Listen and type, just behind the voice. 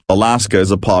Alaska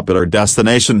is a popular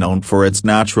destination known for its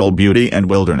natural beauty and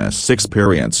wilderness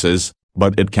experiences,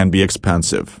 but it can be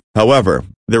expensive. However,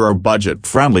 there are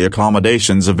budget-friendly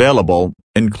accommodations available,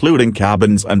 including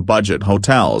cabins and budget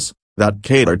hotels, that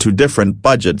cater to different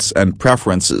budgets and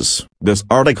preferences. This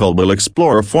article will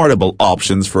explore affordable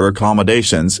options for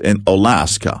accommodations in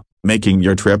Alaska, making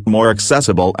your trip more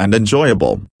accessible and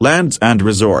enjoyable. Lands and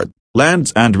Resort.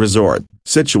 Lands and Resort,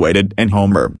 situated in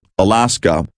Homer,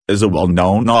 Alaska, is a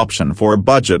well-known option for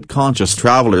budget-conscious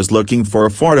travelers looking for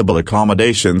affordable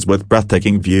accommodations with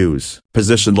breathtaking views.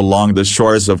 Positioned along the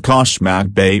shores of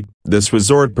Kosmak Bay, this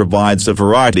resort provides a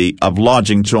variety of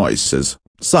lodging choices,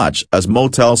 such as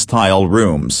motel-style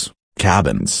rooms,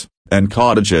 cabins, and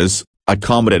cottages,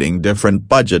 accommodating different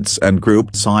budgets and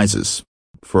group sizes.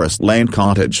 Forest Lane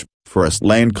Cottage. Forest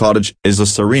Lane Cottage is a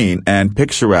serene and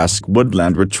picturesque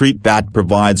woodland retreat that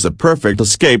provides a perfect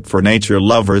escape for nature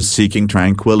lovers seeking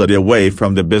tranquility away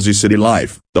from the busy city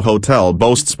life. The hotel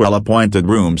boasts well-appointed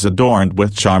rooms adorned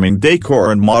with charming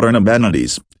decor and modern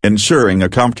amenities, ensuring a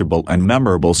comfortable and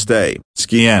memorable stay.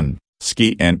 Ski Inn. Ski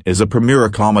Inn is a premier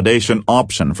accommodation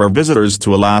option for visitors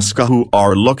to Alaska who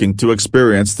are looking to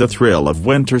experience the thrill of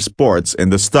winter sports in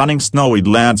the stunning snowy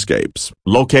landscapes.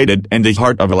 Located in the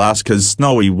heart of Alaska's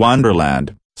snowy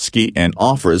wonderland, Ski Inn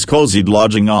offers cozy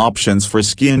lodging options for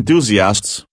ski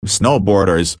enthusiasts,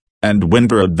 snowboarders, and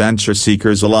winter adventure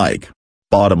seekers alike.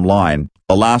 Bottom line,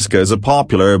 Alaska is a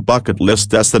popular bucket list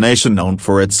destination known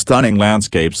for its stunning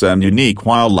landscapes and unique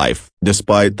wildlife.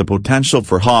 Despite the potential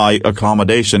for high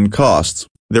accommodation costs,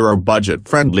 there are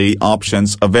budget-friendly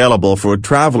options available for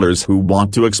travelers who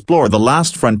want to explore the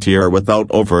last frontier without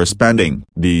overspending.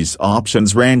 These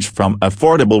options range from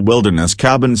affordable wilderness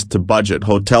cabins to budget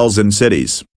hotels in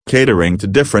cities, catering to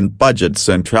different budgets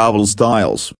and travel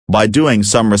styles. By doing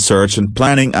some research and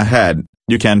planning ahead,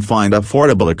 you can find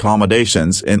affordable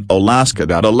accommodations in Alaska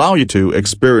that allow you to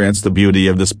experience the beauty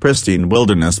of this pristine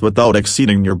wilderness without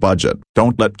exceeding your budget.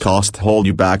 Don't let cost hold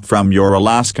you back from your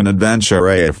Alaskan adventure.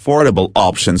 Affordable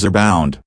options abound.